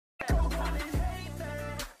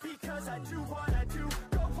I do what I do.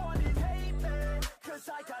 Go on and hate me, cause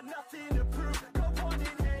I got nothing to prove. Go on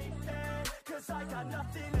and hate me, cause I got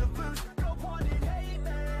nothing to lose. Go on and hate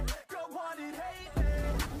me, go on and hate me.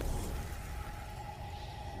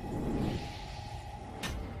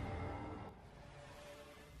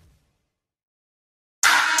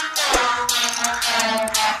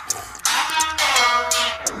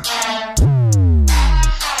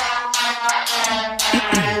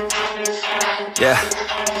 Yeah.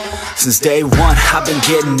 Since day one, I've been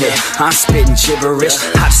getting it. I'm spitting gibberish,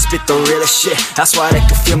 I just spit the realest shit. That's why they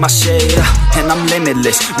can feel my shit, and I'm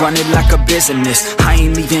limitless, running like a business. I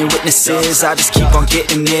ain't leaving witnesses, I just keep on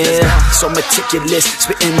getting it. So meticulous,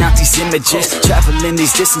 spitting out these images, traveling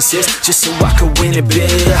these distances, just so I could win it big.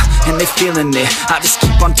 And they feeling it, I just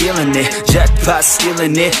keep on dealing it. Jackpot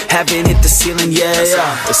stealing it, haven't hit the ceiling yet.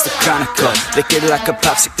 It's the chronicle, lick it like a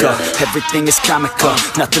popsicle. Everything is comical,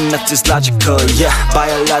 nothing left is logical. Yeah,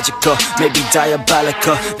 biological, maybe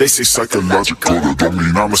diabolical. They say psychological, that don't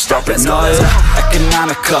mean I'ma stop it. No,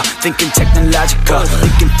 economical, thinking technological,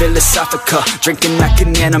 thinking philosophical, drinking like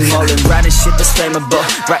an animal, and writing shit that's flammable,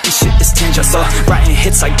 writing shit that's tangible, writing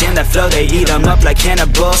hits like damn that flow, they eat them up like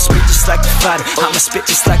cannibals. Spit just like a fighter, I'ma spit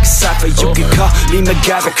just like a cipher. You can call me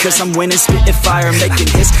MacGyver, cause I'm winning, spitting fire, making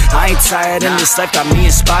hits. I ain't tired, and this life got me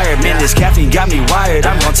inspired. Man, this caffeine got me wired,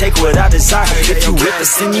 I'm gonna take what I desire. If you with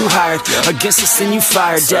us, then you hired, against us, then you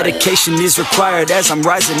fired. Dedication is required as I'm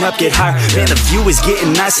rising up, get higher. Man, the view is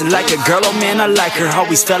getting nicer, like a girl, oh man, I like her.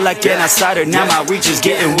 Always felt like an outsider, now my reach is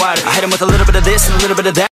getting wider. I hit him with a little bit of this and a little bit of that.